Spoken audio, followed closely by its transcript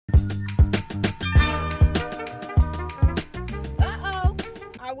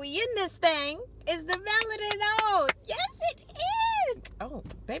in this thing is the Melanated. Yes, it is. Oh,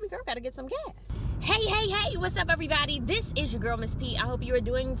 baby girl, gotta get some gas. Hey, what's up, everybody? This is your girl, Miss P. I hope you are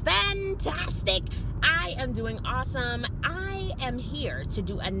doing fantastic. I am doing awesome. I am here to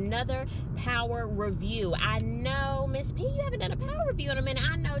do another power review. I know, Miss P, you haven't done a power review in a minute.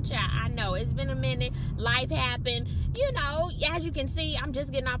 I know, child. I know. It's been a minute. Life happened. You know, as you can see, I'm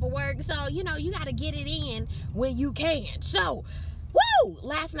just getting off of work. So, you know, you got to get it in when you can. So, woo!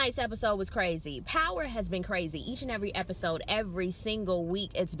 Last night's episode was crazy. Power has been crazy. Each and every episode, every single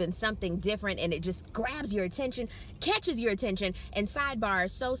week, it's been something different, and it just grabs your attention, catches your attention. And sidebar,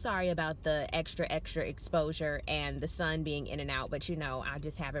 so sorry about the extra exposure and the sun being in and out, but you know, I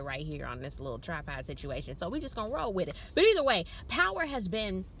just have it right here on this little tripod situation, so we just gonna roll with it. But either way, Power has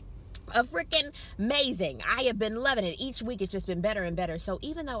been a freaking amazing. I have been loving it. Each week it's just been better and better. So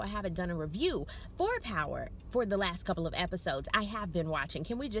even though I haven't done a review for Power for the last couple of episodes, I have been watching.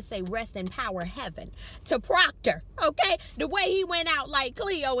 Can we just say rest in power heaven to Proctor, okay? The way he went out like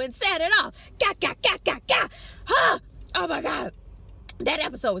Cleo and set it off. Huh? Oh my God. That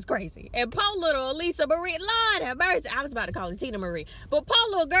episode was crazy. And poor little Elisa Marie, Lord have mercy. I was about to call her Tina Marie. But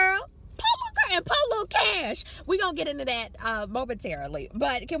poor little girl. And poor little Cash. We're going to get into that momentarily.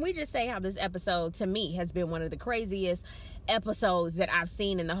 But can we just say how this episode, to me, has been one of the craziest episodes that I've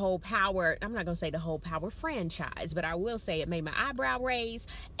seen in the whole Power. I'm not going to say the whole Power franchise, but I will say it made my eyebrow raise.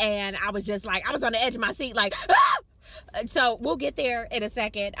 And I was just like, I was on the edge of my seat like, ah! So we'll get there in a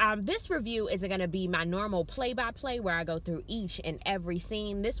second. This review isn't going to be my normal play-by-play where I go through each and every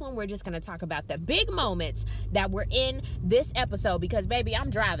scene. This one, we're just going to talk about the big moments that were in this episode because, baby, I'm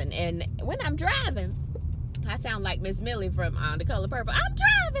driving. And when I'm driving, I sound like Miss Millie from The Color Purple. I'm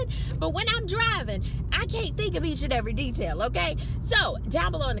driving. But when I'm driving, I can't think of each and every detail, okay? So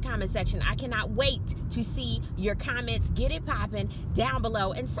down below in the comment section, I cannot wait to see your comments. Get it popping down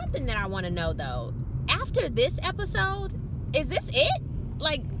below. And something that I want to know, though, after this episode, is this it?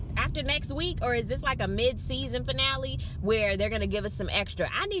 Like, after next week? Or is this like a mid-season finale where they're going to give us some extra?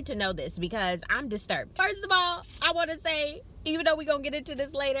 I need to know this because I'm disturbed. First of all, I want to say, even though we're going to get into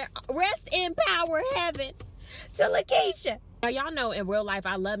this later, rest in power heaven to Lakeisha. Now, y'all know in real life,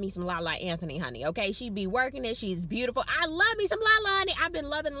 I love me some Lala Anthony, honey, okay? She be working it. She's beautiful. I love me some Lala, honey. I've been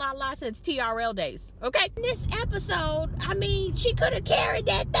loving Lala since TRL days, okay? In this episode, I mean, she could have carried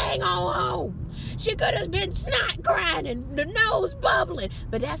that thing on home. She could have been snot crying and the nose bubbling,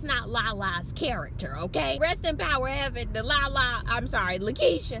 but that's not Lala's character, okay? Rest in power heaven to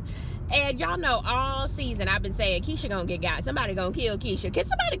Lakeisha. And y'all know all season I've been saying Keisha gonna get got. Somebody gonna kill Keisha. Can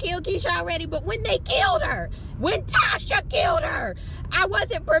somebody kill Keisha already? But when they killed her, when Tasha killed her, I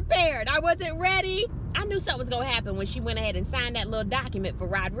wasn't prepared. I wasn't ready. I knew something was gonna happen when she went ahead and signed that little document for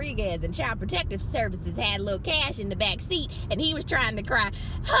Rodriguez, and Child Protective Services had a little Cash in the back seat and he was trying to cry.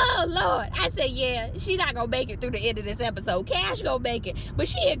 Oh Lord. I said, yeah, she not gonna make it through the end of this episode. Cash gonna make it, but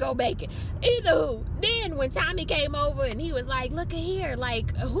she ain't gonna make it. Either who. Then when Tommy came over and he was like, look at here,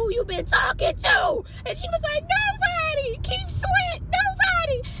 like, who you been talking to? And she was like, nobody. Keep Sweat,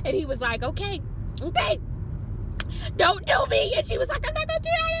 nobody. And he was like, okay, don't do me. And she was like, I'm not gonna do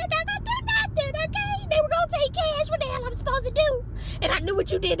that. I'm not gonna do nothing, okay? They were gonna take Cash. What the hell I'm supposed to do? And I knew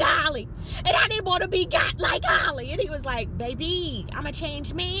what you did to Holly. And I didn't want to be got like Holly. And he was like, baby, I'm a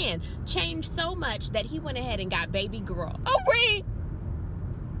changed man. Changed so much that he went ahead and got baby girl. Oh, free.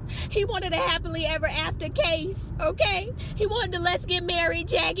 He wanted a happily ever after case, okay? He wanted to let's get married,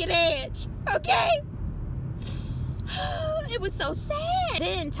 Jagged Edge, okay? It was so sad.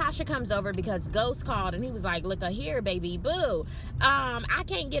 Then Tasha comes over because Ghost called and he was like, look here, baby boo. I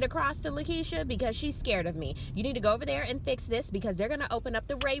can't get across to Lakeisha because she's scared of me. You need to go over there and fix this because they're going to open up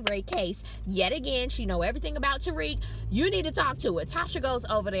the Ray Ray case yet again. She know everything about Tariq. You need to talk to her. Tasha goes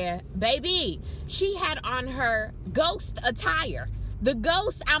over there. Baby, she had on her Ghost attire. The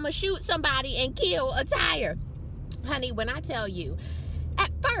Ghost, I'ma shoot somebody and kill attire. Honey, when I tell you,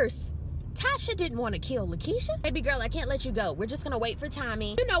 at first, Tasha didn't want to kill Lakeisha. Baby girl, I can't let you go. We're just going to wait for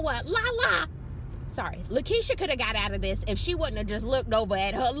Tommy. You know what? Lakeisha could have got out of this if she wouldn't have just looked over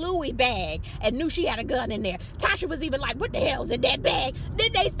at her Louis bag and knew she had a gun in there. Tasha was even like, what the hell's in that bag?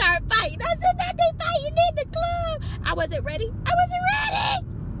 Then they start fighting. I said, now they fighting in the club. I wasn't ready.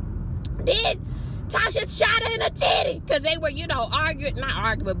 Then Tasha shot her in a titty because they were,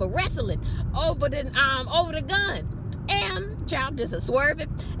 wrestling over the gun. And child just a swerving.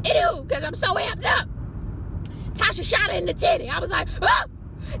 Ew, because I'm so amped up. Tasha shot her in the titty. I was like, oh!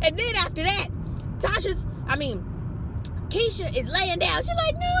 And then after that, Keisha is laying down. She's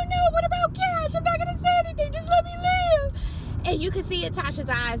like, no, what about Cash? I'm not going to say anything. Just let me live. And you could see in Tasha's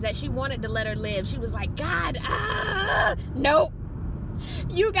eyes that she wanted to let her live. She was like, God, nope.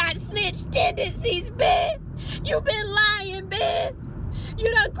 You got snitch tendencies, bitch. You been lying, bitch.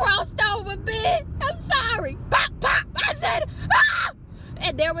 You done crossed over, bitch. I'm sorry. Pop, pop. I said, ah!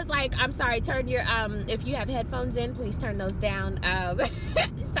 And there was like, I'm sorry, turn your, if you have headphones in, please turn those down.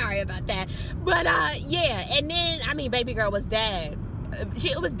 Sorry about that. But, yeah. And then, I mean, baby girl was dead.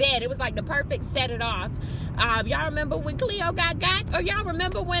 It was dead. It was like the perfect set it off. Y'all remember when Cleo got? Or y'all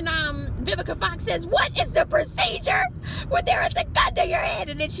remember when Vivica Fox says, "What is the procedure when there is a gun to your head?"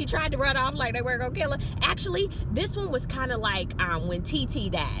 And then she tried to run off like they were gonna kill her. Actually, this one was kind of like when TT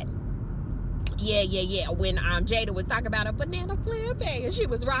died. Yeah. When Jada was talking about a banana flip and she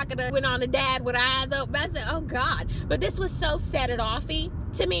was rocking her, went on the dad with her eyes open. I said, oh God. But this was so set it offy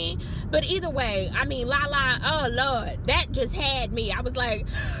to me. But either way, I mean, Lala, oh Lord, that just had me. I was like,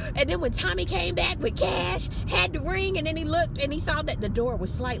 and then when Tommy came back with cash, had the ring, and then he looked and he saw that the door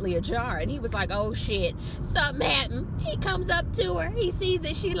was slightly ajar, and he was like, oh shit, something happened. He comes up to her, he sees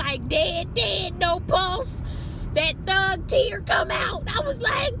that she like dead, no pulse. That thug tear come out. I was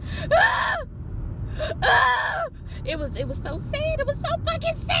like, ah! It was so sad. It was so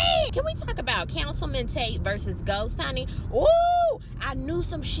fucking sad. Can we talk about Councilman Tate versus Ghost, honey? Ooh, I knew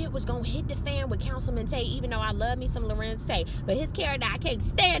some shit was gonna hit the fan with Councilman Tate, even though I love me some Lorenz Tate. But his character, I can't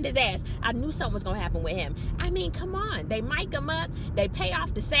stand his ass. I knew something was gonna happen with him. I mean, come on. They mic him up. They pay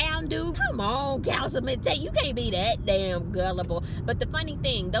off the sound dude. Come on, Councilman Tate. You can't be that damn gullible. But the funny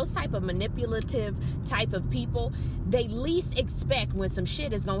thing, those type of manipulative type of people, they least expect when some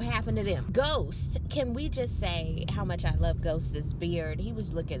shit is gonna happen to them. Ghost, can we just say how much I love Ghost's beard? He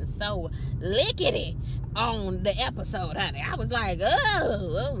was looking so lickety on the episode, honey. I was like,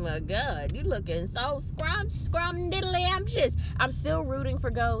 oh my God, you looking so scrum-diddly-amptious. I'm still rooting for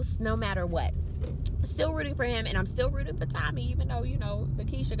Ghost no matter what. Still rooting for him, and I'm still rooting for Tommy, even though, you know, the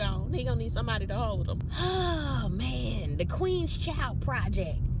Keisha gone. He gonna need somebody to hold him. Oh, man. The Queen's Child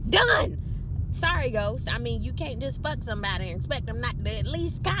Project. Done! Sorry, Ghost. I mean, you can't just fuck somebody and expect them not to at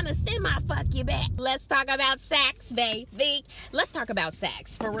least kind of semi-fuck you back. Let's talk about Saxe, baby. Let's talk about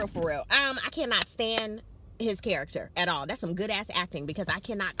Saxe. For real. I cannot stand his character at all. That's some good ass acting, because I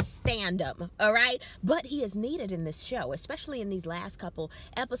cannot stand him, all right? But he is needed in this show, especially in these last couple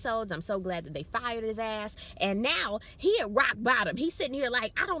episodes. I'm so glad that they fired his ass, and now he at rock bottom. He's sitting here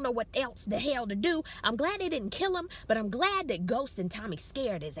like, I don't know what else the hell to do. I'm glad they didn't kill him, but I'm glad that Ghost and Tommy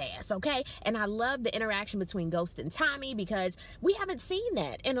scared his ass, okay? And I love the interaction between Ghost and Tommy, because we haven't seen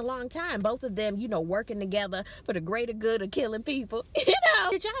that in a long time. Both of them, you know, working together for the greater good of killing people. You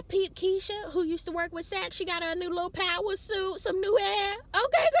know, did y'all peep Keisha, who used to work with Saxe? She got a new little power suit, some new hair.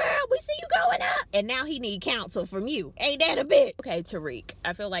 Okay, girl, we see you going up. And now he need counsel from you. Ain't that a bit? Okay, Tariq.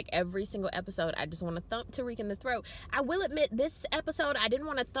 I feel like every single episode, I just want to thump Tariq in the throat. I will admit, this episode, I didn't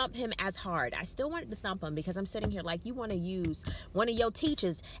want to thump him as hard. I still wanted to thump him, because I'm sitting here like, you want to use one of your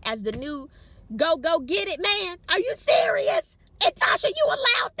teachers as the new go get it man. Are you serious? And Tasha, you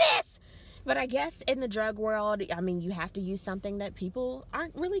allowed this? But I guess in the drug world, I mean, you have to use something that people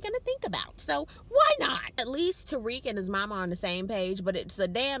aren't really going to think about. So why not? At least Tariq and his mama are on the same page, but it's a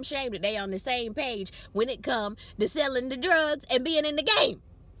damn shame that they on the same page when it come to selling the drugs and being in the game.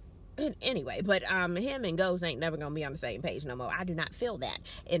 Anyway, but him and Ghost ain't never gonna be on the same page no more. I do not feel that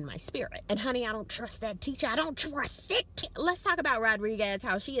in my spirit. And honey, I don't trust that teacher. I don't trust it. Let's talk about Rodriguez,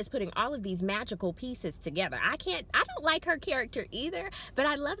 how she is putting all of these magical pieces together. I don't like her character either, but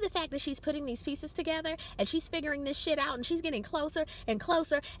I love the fact that she's putting these pieces together and she's figuring this shit out, and she's getting closer and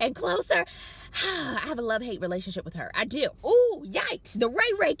closer and closer. I have a love-hate relationship with her. I do. Ooh, yikes. The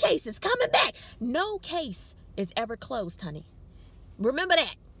Ray case is coming back. No case is ever closed, honey. Remember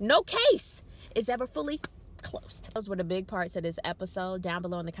that. No case is ever fully closed. Those were the big parts of this episode. Down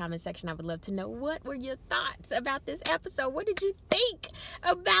below in the comment section, I would love to know, what were your thoughts about this episode? What did you think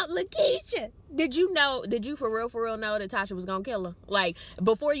about Lakeisha? Did you for real know that Tasha was gonna kill her? Like,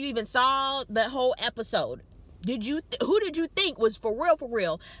 before you even saw the whole episode, who did you think was for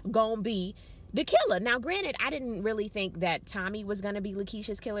real gonna be the killer? Now, granted, I didn't really think that Tommy was gonna be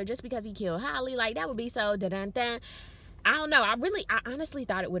Lakeisha's killer just because he killed Holly. Like, that would be so dun-dun-dun. I don't know. I honestly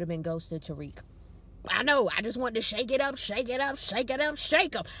thought it would have been Ghosted Tariq. I know. I just wanted to shake it up.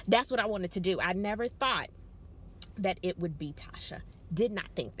 That's what I wanted to do. I never thought that it would be Tasha. Did not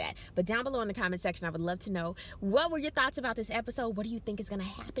think that. But down below in the comment section, I would love to know, what were your thoughts about this episode? What do you think is going to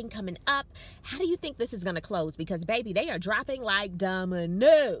happen coming up? How do you think this is going to close? Because, baby, they are dropping like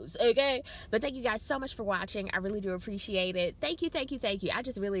dominoes, okay? But thank you guys so much for watching. I really do appreciate it. Thank you. I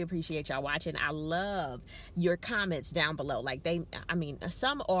just really appreciate y'all watching. I love your comments down below. Like,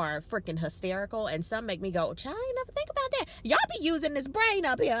 some are freaking hysterical, and some make me go, child, I never think about that. Y'all be using this brain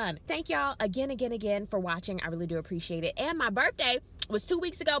up here, honey. Thank y'all again for watching. I really do appreciate it. And my birthday was 2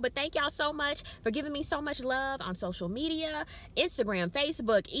 weeks ago, but thank y'all so much for giving me so much love on social media, Instagram,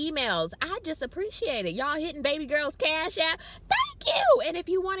 Facebook, emails. I just appreciate it. Y'all hitting baby girl's Cash App. Thank you. And if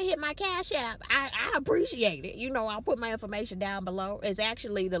you want to hit my Cash App, I appreciate it. You know, I'll put my information down below. It's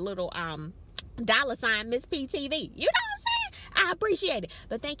actually the little $ Miss P TV. You know what I'm saying? I appreciate it.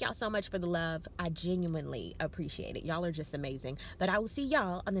 But thank y'all so much for the love. I genuinely appreciate it. Y'all are just amazing. But I will see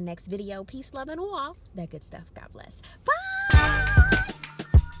y'all on the next video. Peace, love, and all that good stuff. God bless. Bye.